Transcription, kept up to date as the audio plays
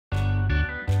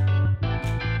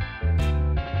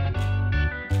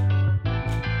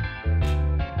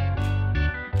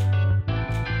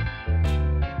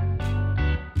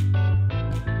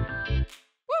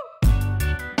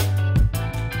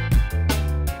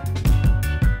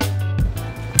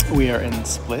We are in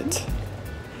Split,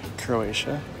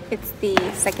 Croatia. It's the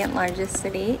second largest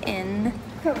city in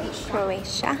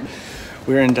Croatia.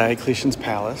 We're in Diocletian's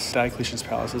Palace. Diocletian's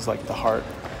Palace is like the heart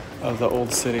of the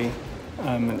old city.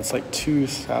 And it's like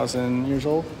 2,000 years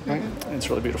old, right? And it's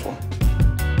really beautiful.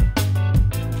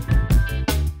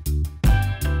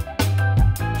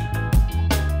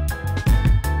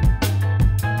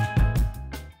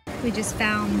 We just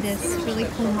found this really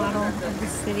cool model of the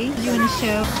city. Do you want to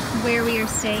show where we are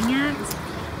staying at?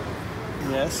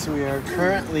 Yes, we are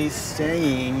currently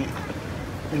staying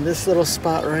in this little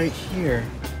spot right here.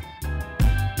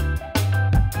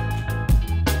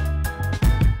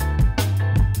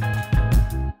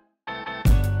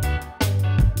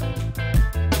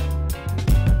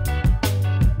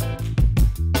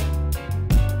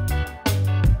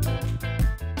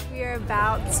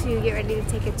 About to get ready to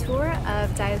take a tour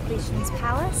of Diocletian's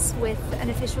Palace with an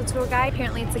official tour guide.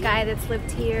 Apparently it's a guy that's lived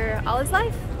here all his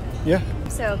life. Yeah.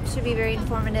 So should be very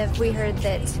informative. We heard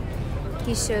that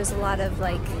he shows a lot of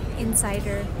like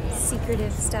insider,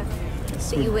 secretive stuff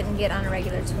that you wouldn't get on a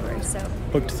regular tour. So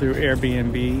booked through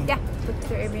Airbnb. Yeah, booked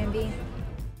through Airbnb.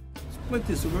 Split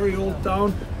is a very old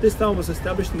town. This town was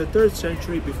established in the 3rd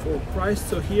century before Christ.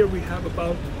 So here we have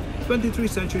about 23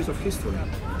 centuries of history.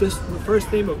 The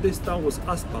first name of this town was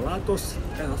Aspalatos,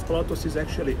 and Aspalatos is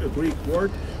actually a Greek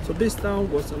word. So this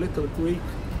town was a little Greek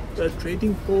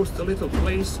trading post, a little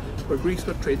place where Greeks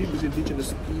were trading with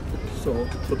indigenous people. So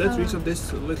for that reason,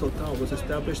 this little town was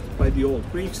established by the old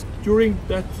Greeks. During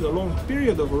that long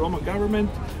period of Roman government,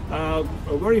 a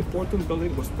very important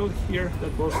building was built here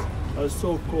that was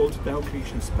so-called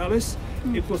Diocletian's Palace.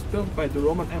 It was built by the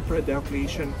Roman Emperor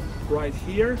Diocletian right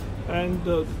here, and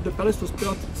the palace was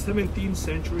built 17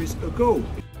 centuries ago.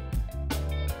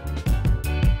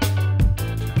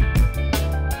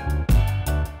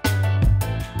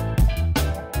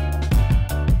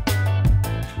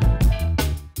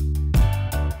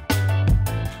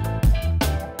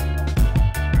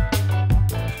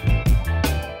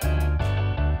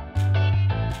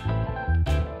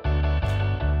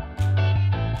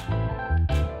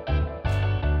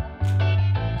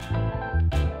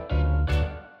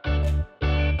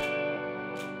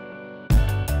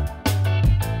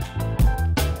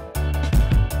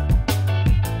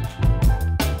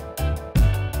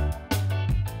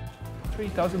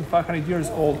 $3,500 years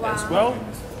old as well,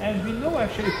 and we know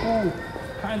actually who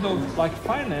kind of like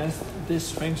financed this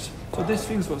Sphinx. So this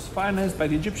Sphinx was financed by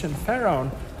the Egyptian pharaoh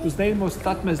whose name was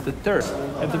Thutmose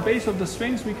III. At the base of the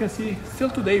Sphinx we can see, still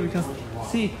today we can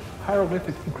see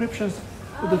hieroglyphic inscriptions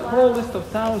with the whole list of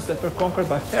towns that were conquered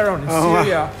by pharaoh in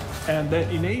Syria and then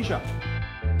in Asia.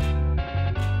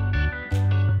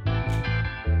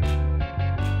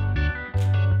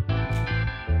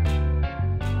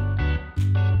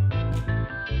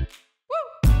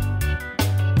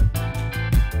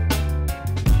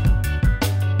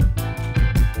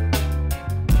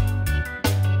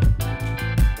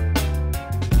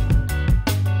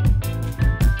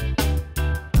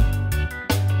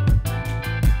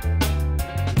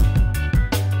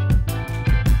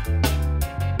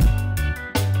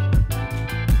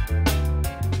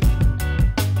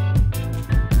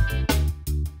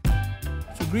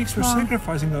 Greeks were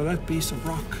sacrificing on that piece of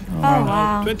rock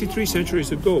 23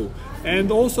 centuries ago.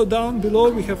 And also down below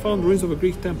we have found ruins of a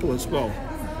Greek temple as well.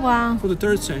 Wow. For the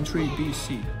 3rd century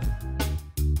BC.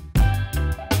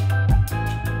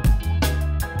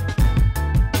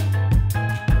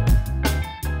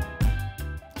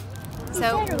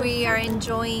 So we are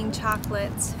enjoying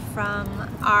chocolates from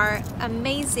our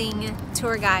amazing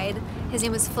tour guide. His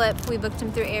name was Flip. We booked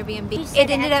him through Airbnb. It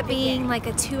ended up being like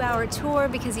a 2-hour tour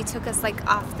because he took us like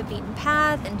off the beaten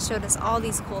path and showed us all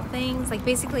these cool things. Like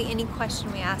basically any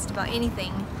question we asked about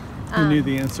anything. He knew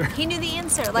the answer. He knew the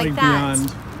answer, like that.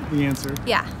 Beyond the answer.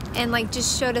 Yeah, and like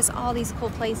just showed us all these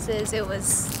cool places. It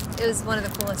was one of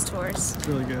the coolest tours. It's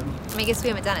really good. I mean, I guess we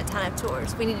haven't done a ton of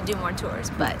tours. We need to do more tours,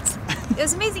 but it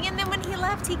was amazing. And then when he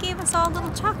left, he gave us all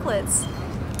little chocolates.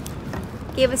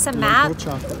 Gave us a map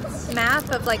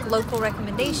of like local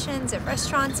recommendations of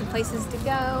restaurants and places to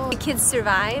go. The kids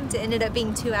survived. It ended up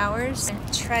being 2 hours.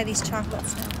 Try these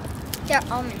chocolates now. They're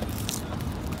almonds.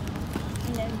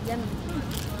 And they're yummy.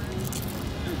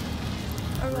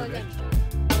 Oh, really good.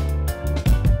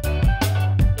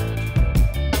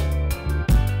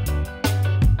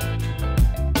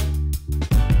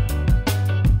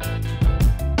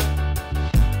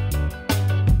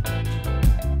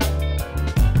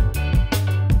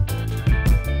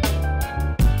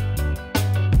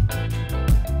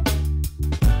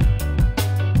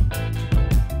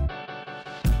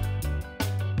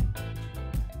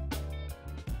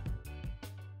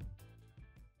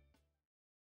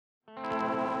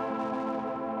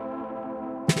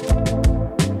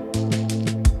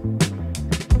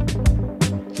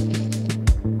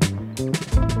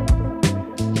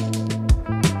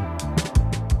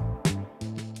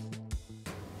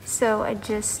 So I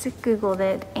just Googled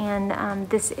it, and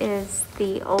this is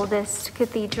the oldest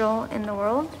cathedral in the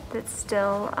world that's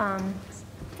still,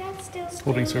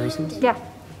 Holding services? yeah.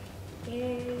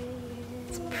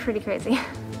 It's pretty crazy.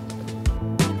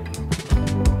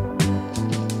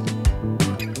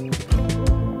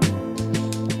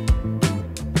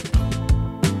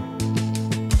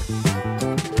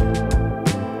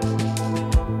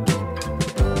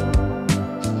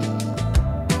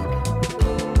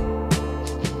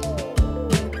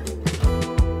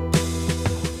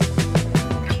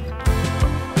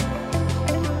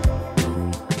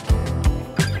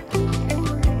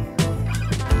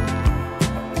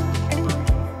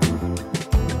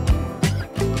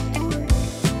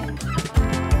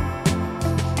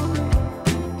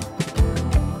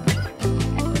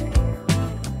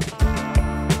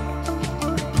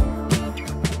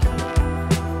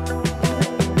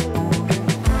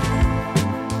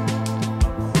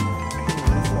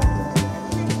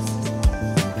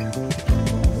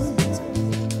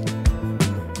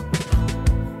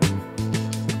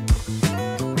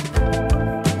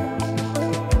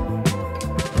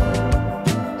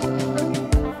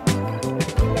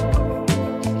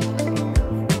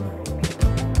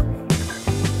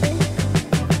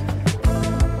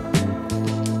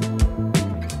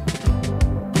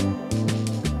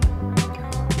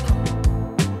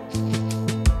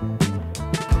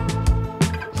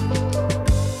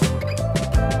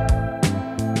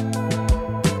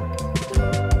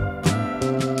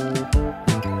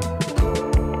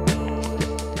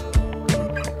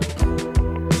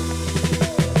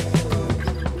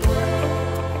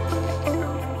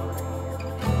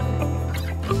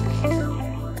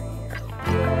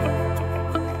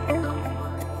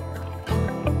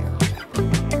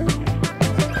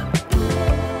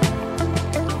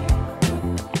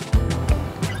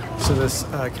 So this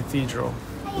cathedral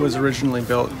was originally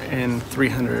built in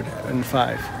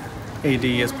 305 AD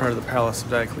as part of the Palace of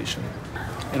Diocletian,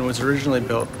 and was originally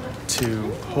built to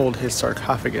hold his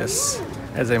sarcophagus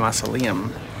as a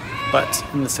mausoleum. But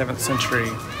in the 7th century,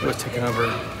 it was taken over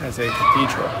as a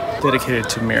cathedral dedicated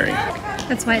to Mary.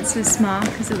 That's why it's so small,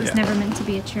 because it was never meant to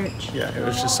be a church. Yeah, it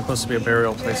was just supposed to be a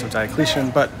burial place of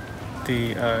Diocletian, but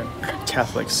the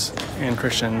Catholics and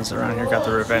Christians around here got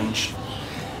the revenge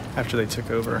after they took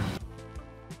over.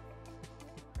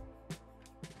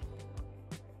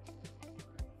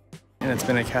 And it's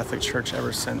been a Catholic church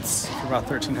ever since, for about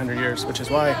 1,300 years, which is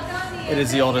why it is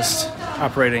the oldest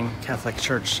operating Catholic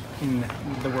church in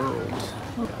the world.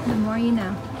 Well, the more you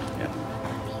know. Yeah.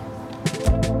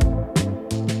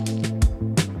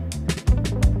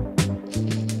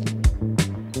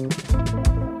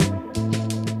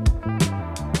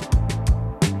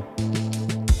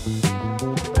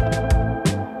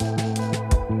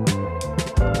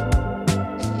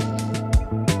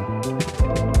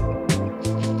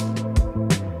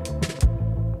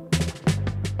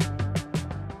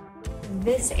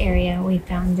 This area we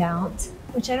found out,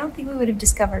 which I don't think we would have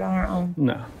discovered on our own.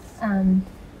 No.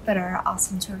 But our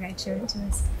awesome tour guide showed it to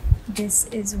us. This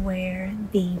is where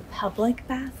the public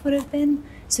bath would have been.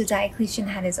 So Diocletian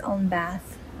had his own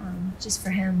bath just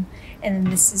for him. And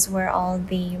then this is where all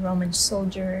the Roman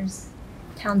soldiers,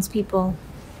 townspeople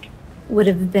would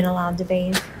have been allowed to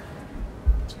bathe.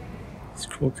 It's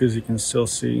cool because you can still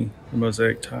see the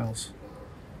mosaic tiles.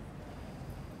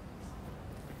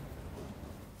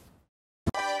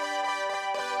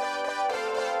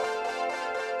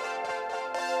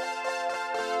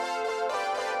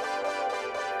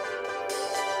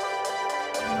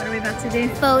 What are we about to do?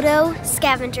 Photo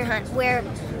scavenger hunt, where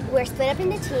we're split up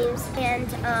into teams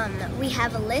and we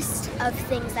have a list of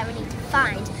things that we need to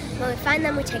find. When we find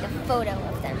them, we take a photo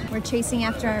of them. We're chasing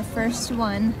after our first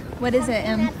one. What is it,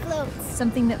 Em? That floats.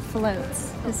 Something that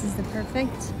floats. This is the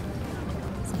perfect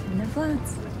something that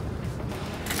floats.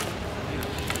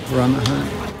 We're on the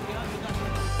hunt.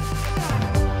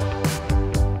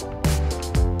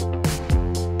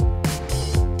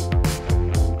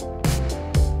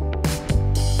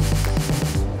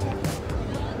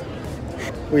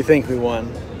 We think we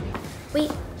won. We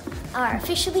are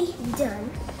officially done.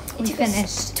 We took us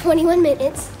finished. 21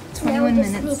 minutes. 21 now we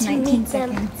just minutes, need to 19 meet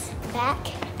them seconds.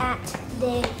 back at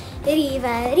the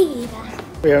Riva.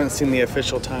 We haven't seen the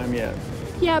official time yet.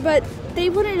 Yeah, but they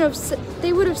would have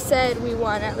said we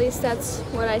won. At least that's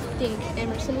what I think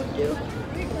Emerson would do.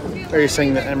 Are you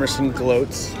saying that Emerson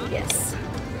gloats? Yes.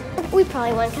 We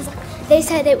probably won because they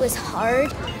said it was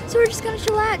hard. So we're just gonna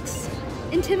chillax,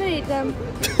 intimidate them.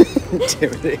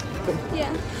 Intimidate.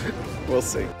 Yeah. We'll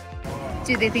see.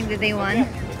 Do they think that they won?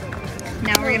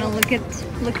 Now we're gonna look at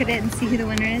it and see who the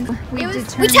winner is.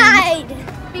 We tied.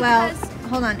 Well,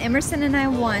 hold on. Emerson and I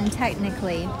won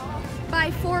technically. By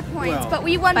 4 points, Well, but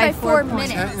we won by by 4 4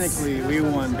 points. minutes. Technically, we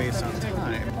won based on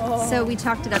time. So we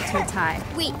chalked it up to a tie,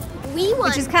 We won.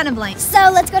 which is kind of lame. So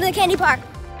let's go to the candy park.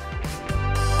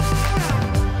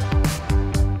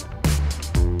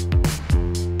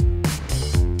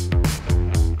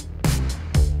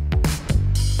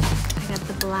 I got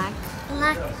the black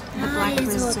Black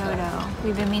risotto.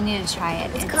 We've been meaning to try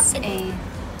it. It's a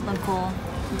local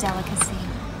delicacy.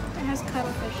 It has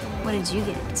cuttlefish in it. What did you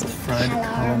get? Fried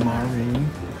calamari,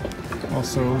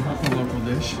 also a local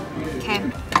dish. Okay,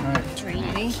 All right,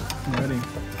 ready? I'm ready.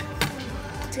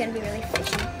 It's gonna be really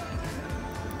fishy.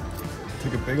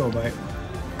 Take a big old bite.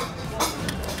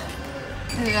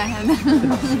 Go ahead.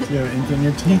 Do you have ink in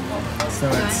your teeth? So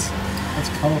it's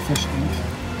cuttlefish ink,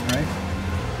 right?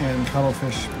 And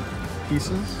cuttlefish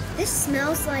pieces. This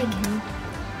smells like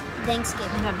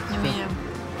Thanksgiving.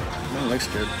 That looks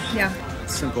good. Yeah.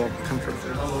 Simple comfort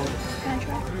food.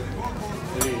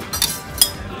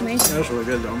 Amazing. That was really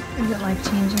good though. Is it life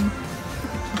changing?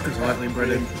 It's lightly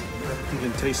breaded. You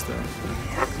can taste the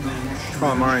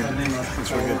calamari.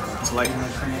 It's really good. It's light.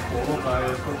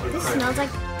 This smells like.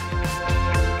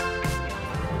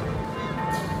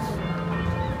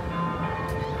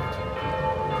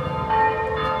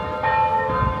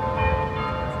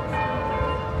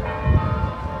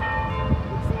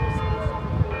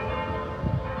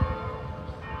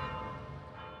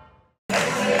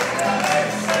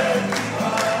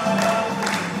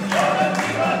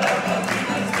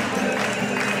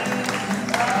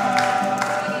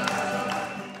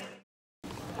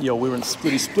 Yo, we were in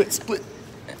split.